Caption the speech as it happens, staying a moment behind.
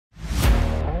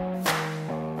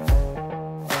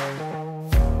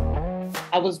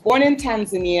I was born in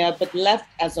Tanzania, but left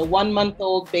as a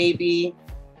 1-month-old baby,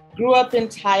 grew up in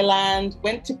Thailand,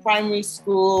 went to primary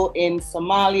school in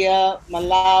Somalia,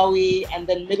 Malawi, and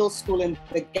then middle school in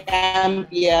the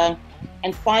Gambia,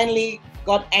 and finally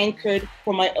got anchored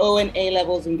for my O and A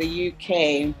levels in the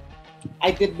UK.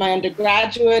 I did my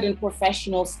undergraduate and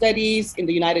professional studies in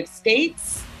the United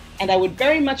States, and I would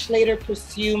very much later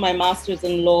pursue my master's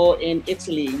in law in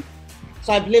Italy.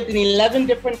 So I've lived in 11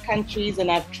 different countries and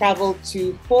I've traveled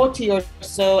to 40 or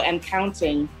so and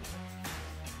counting.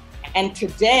 And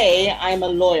today I'm a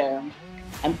lawyer.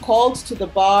 I'm called to the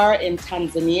bar in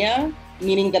Tanzania,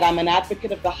 meaning that I'm an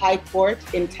advocate of the High Court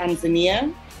in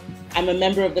Tanzania. I'm a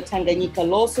member of the Tanganyika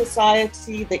Law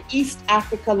Society, the East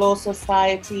Africa Law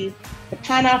Society, the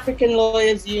Pan-African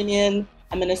Lawyers Union.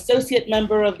 I'm an associate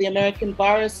member of the American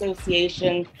Bar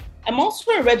Association. I'm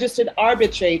also a registered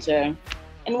arbitrator.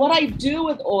 And what I do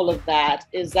with all of that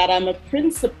is that I'm a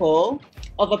principal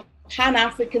of a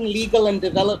Pan-African legal and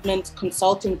development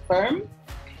consulting firm.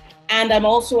 And I'm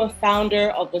also a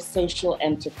founder of a social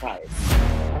enterprise.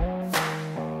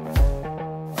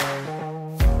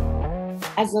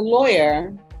 As a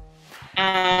lawyer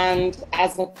and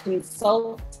as a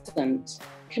consultant,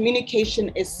 communication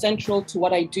is central to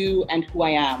what I do and who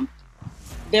I am.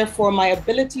 Therefore, my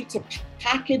ability to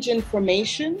package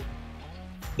information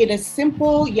in a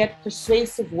simple yet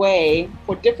persuasive way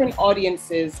for different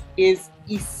audiences is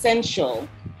essential.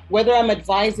 Whether I'm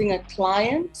advising a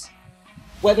client,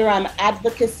 whether I'm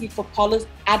advocating for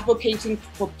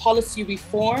policy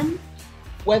reform,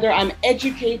 whether I'm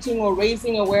educating or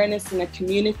raising awareness in a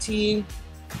community,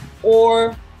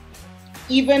 or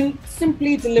even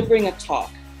simply delivering a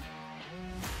talk.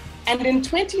 And in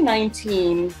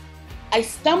 2019, I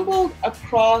stumbled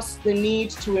across the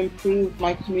need to improve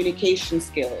my communication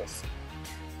skills.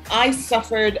 I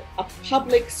suffered a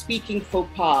public speaking faux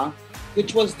pas,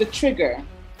 which was the trigger.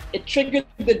 It triggered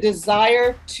the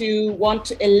desire to want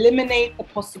to eliminate the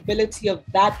possibility of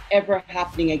that ever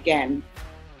happening again.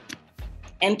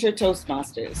 Enter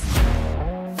Toastmasters.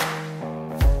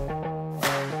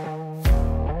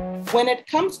 When it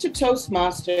comes to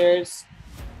Toastmasters,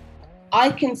 I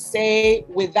can say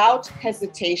without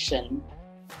hesitation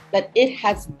that it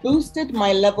has boosted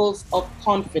my levels of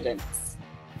confidence.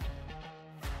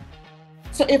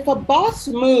 So if a boss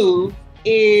move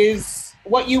is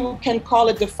what you can call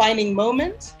a defining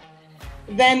moment,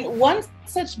 then one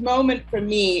such moment for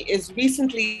me is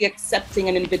recently accepting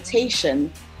an invitation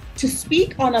to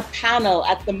speak on a panel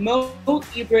at the Mo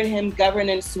Ibrahim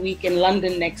Governance Week in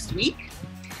London next week.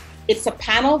 It's a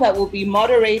panel that will be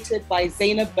moderated by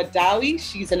Zainab Badawi.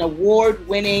 She's an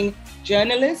award-winning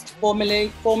journalist,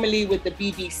 formerly with the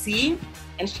BBC,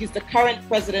 and she's the current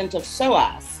president of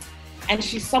SOAS. And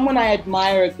she's someone I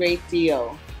admire a great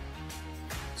deal.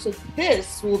 So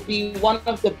this will be one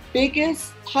of the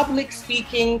biggest public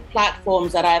speaking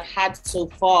platforms that I've had so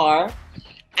far.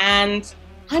 And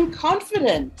I'm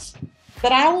confident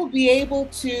that I will be able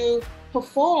to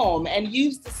perform and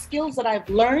use the skills that I've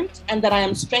learned and that I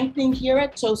am strengthening here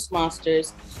at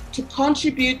Toastmasters to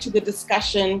contribute to the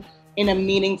discussion in a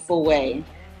meaningful way.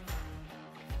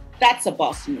 That's a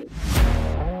boss move.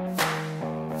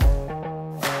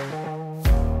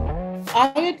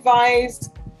 I advise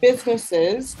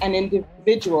businesses and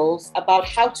individuals about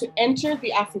how to enter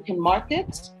the African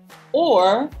market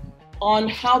or on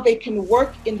how they can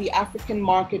work in the African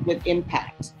market with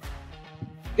impact.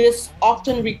 This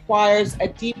often requires a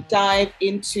deep dive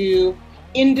into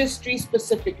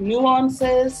industry-specific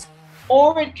nuances,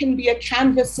 or it can be a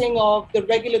canvassing of the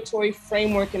regulatory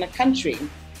framework in a country.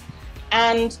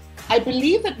 And I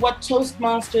believe that what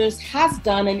Toastmasters has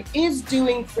done and is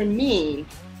doing for me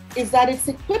is that it's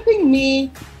equipping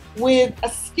me with a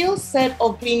skill set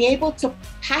of being able to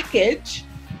package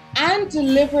and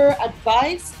deliver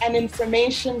advice and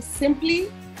information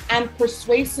simply and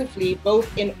persuasively,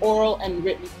 both in oral and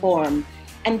written form.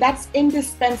 And that's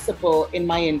indispensable in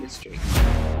my industry.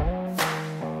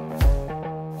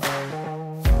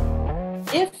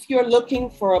 If you're looking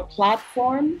for a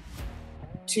platform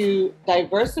to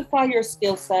diversify your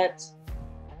skill set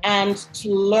and to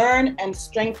learn and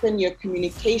strengthen your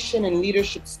communication and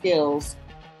leadership skills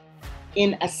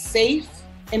in a safe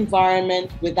environment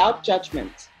without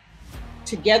judgment,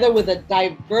 together with a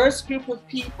diverse group of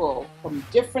people from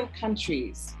different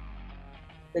countries,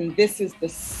 then this is the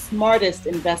smartest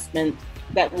investment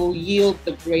that will yield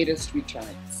the greatest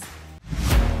returns.